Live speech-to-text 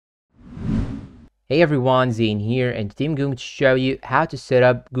Hey everyone, Zane here, and today I'm going to show you how to set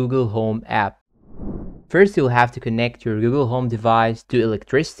up Google Home app. First, you'll have to connect your Google Home device to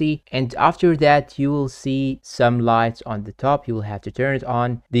electricity, and after that you will see some lights on the top. You will have to turn it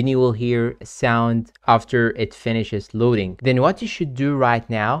on, then you will hear a sound after it finishes loading. Then what you should do right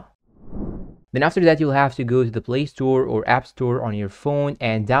now, then after that you'll have to go to the Play Store or App Store on your phone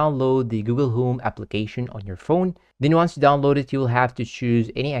and download the Google Home application on your phone. Then once you download it, you'll have to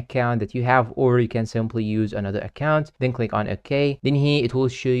choose any account that you have, or you can simply use another account. Then click on OK. Then here it will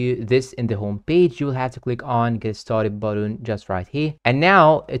show you this in the home page. You will have to click on Get Started button just right here. And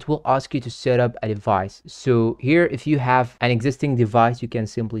now it will ask you to set up a device. So here, if you have an existing device, you can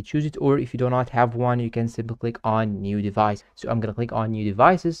simply choose it, or if you do not have one, you can simply click on New Device. So I'm gonna click on New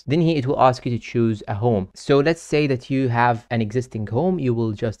Devices. Then here it will ask you to choose a home. So let's say that you have an existing home, you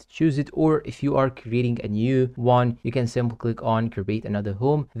will just choose it, or if you are creating a new one, you can simply click on create another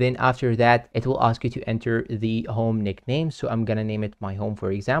home. Then after that it will ask you to enter the home nickname. So I'm gonna name it my home,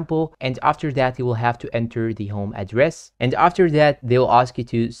 for example. And after that you will have to enter the home address, and after that they will ask you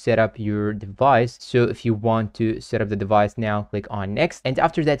to set up your device. So if you want to set up the device now, click on next, and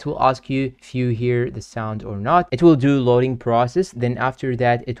after that it will ask you if you hear the sound or not. It will do loading process. Then after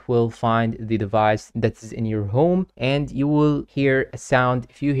that it will find the device that is in your home, and you will hear a sound.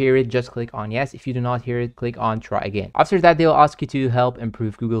 If you hear it, just click on yes. If you do not hear it, click on try again. After that they'll ask you to help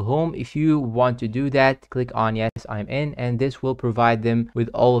improve Google Home. If you want to do that, click on yes, I'm in, and this will provide them with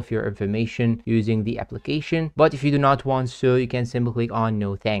all of your information using the application. But if you do not want so, you can simply click on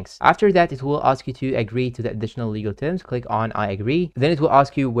no thanks. After that it will ask you to agree to the additional legal terms. Click on I agree. Then it will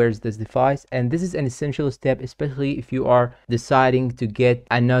ask you where's this device, and this is an essential step, especially if you are deciding to get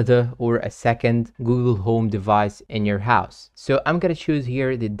another or a second Google Home device in your house. So I'm gonna choose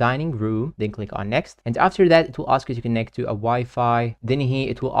here the dining room, then click on next, and after that it will ask you to connect to a Wi-Fi. Then here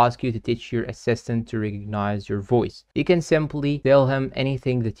it will ask you to teach your assistant to recognize your voice. You can simply tell him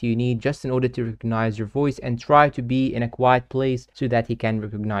anything that you need just in order to recognize your voice, and try to be in a quiet place so that he can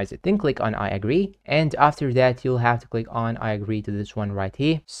recognize it. Then click on I agree, and after that you'll have to click on I agree to this one right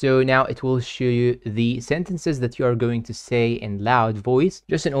here. So now it will show you the sentences that you are going to say in loud voice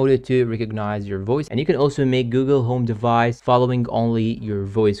just in order to recognize your voice. And you can also make Google Home device following only your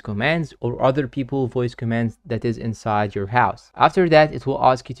voice commands or other people voice commands that is inside your house. After that it will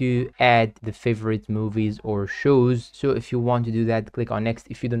ask you to add the favorite movies or shows. So if you want to do that, click on next.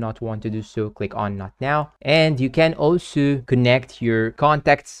 If you do not want to do so, click on not now. And you can also connect your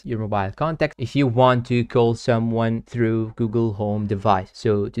contacts, your mobile contacts, if you want to call someone through Google Home device.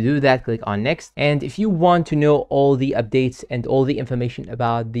 So to do that, click on next. And if you want to know all the updates and all the information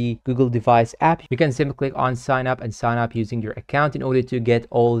about the Google device app, you can simply click on sign up and sign up using your account in order to get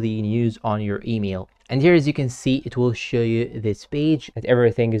all the news on your email. And here, as you can see, it will show you this page that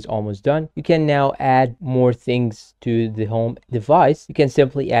everything is almost done. You can now add more things to the home device. You can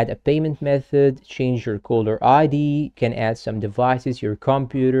simply add a payment method, change your caller ID, you can add some devices, your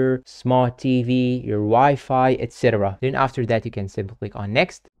computer, smart TV, your Wi-Fi, etc. Then after that, you can simply click on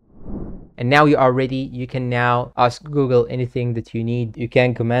next. And now you are ready. You can now ask Google anything that you need. You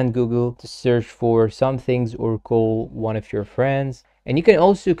can command Google to search for some things or call one of your friends. And you can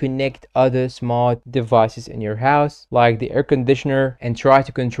also connect other smart devices in your house, like the air conditioner, and try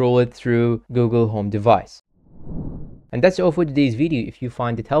to control it through Google Home device. And that's all for today's video. If you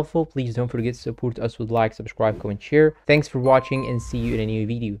find it helpful, please don't forget to support us with like, subscribe, comment, share. Thanks for watching, and see you in a new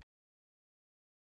video.